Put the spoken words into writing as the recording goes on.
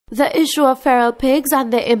The issue of feral pigs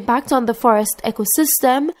and their impact on the forest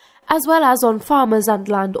ecosystem, as well as on farmers and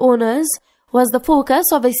landowners, was the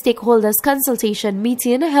focus of a stakeholders consultation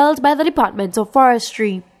meeting held by the Department of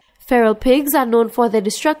Forestry. Feral pigs are known for their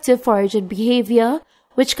destructive foraging behavior,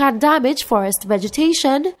 which can damage forest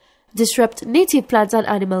vegetation, disrupt native plant and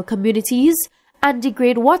animal communities, and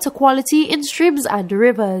degrade water quality in streams and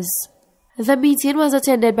rivers. The meeting was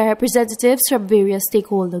attended by representatives from various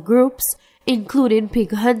stakeholder groups, including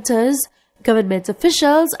pig hunters, government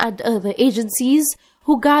officials, and other agencies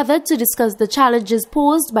who gathered to discuss the challenges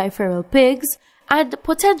posed by feral pigs and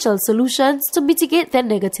potential solutions to mitigate their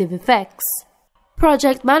negative effects.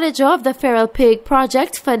 Project manager of the Feral Pig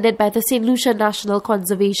Project, funded by the St. Lucia National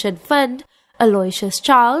Conservation Fund, Aloysius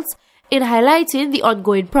Charles, in highlighting the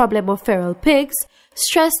ongoing problem of feral pigs,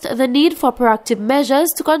 stressed the need for proactive measures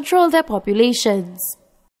to control their populations.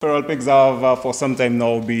 Feral pigs have for some time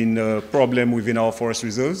now been a problem within our forest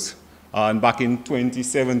reserves. And back in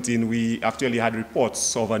 2017, we actually had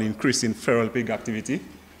reports of an increase in feral pig activity.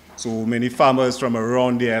 So many farmers from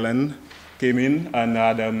around the island came in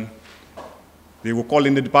and they were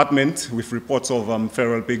calling the department with reports of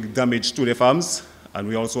feral pig damage to their farms. And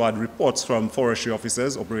we also had reports from forestry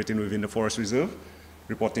officers operating within the forest reserve,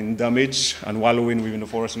 reporting damage and wallowing within the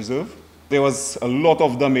forest reserve. There was a lot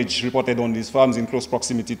of damage reported on these farms in close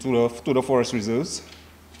proximity to the forest reserves.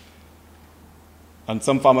 And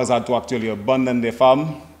some farmers had to actually abandon their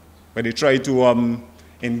farm, but they tried to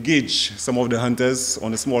engage some of the hunters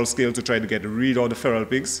on a small scale to try to get rid of the feral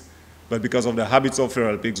pigs. But because of the habits of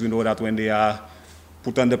feral pigs, we know that when they are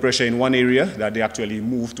put under pressure in one area, that they actually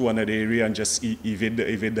move to another area and just evade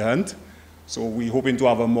the hunt. So we're hoping to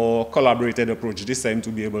have a more collaborated approach this time to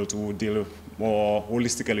be able to deal more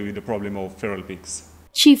holistically with the problem of feral pigs.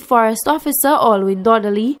 Chief Forest Officer Alwyn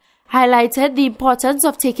Donnelly highlighted the importance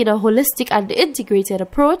of taking a holistic and integrated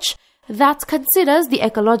approach that considers the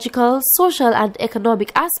ecological, social, and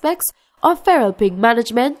economic aspects of feral pig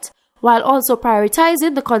management, while also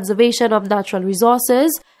prioritizing the conservation of natural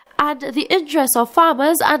resources and the interests of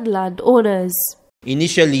farmers and landowners.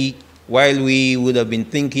 Initially, while we would have been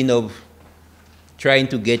thinking of trying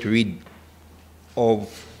to get rid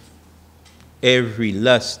of every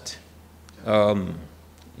last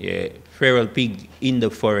feral pig in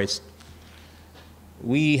the forest,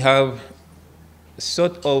 we have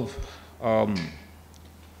sort of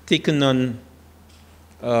taken on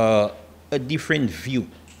a different view,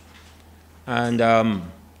 and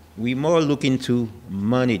we're more looking to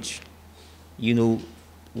manage,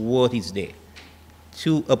 what is there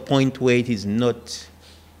to a point where it is not,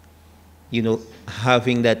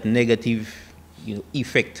 having that negative,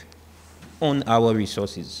 effect on our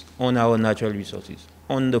resources, on our natural resources,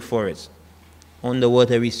 on the forest, on the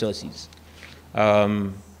water resources,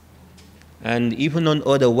 and even on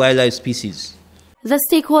other wildlife species. The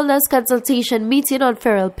stakeholders' consultation meeting on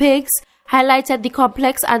feral pigs highlighted the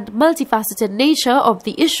complex and multifaceted nature of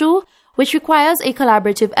the issue, which requires a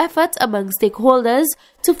collaborative effort among stakeholders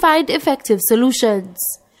to find effective solutions.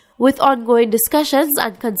 With ongoing discussions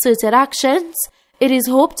and concerted actions, it is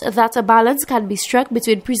hoped that a balance can be struck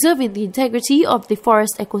between preserving the integrity of the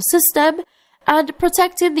forest ecosystem and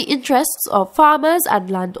protecting the interests of farmers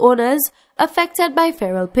and landowners affected by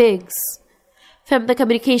feral pigs. From the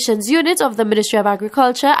Communications Unit of the Ministry of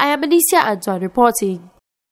Agriculture, I am Lucia reporting.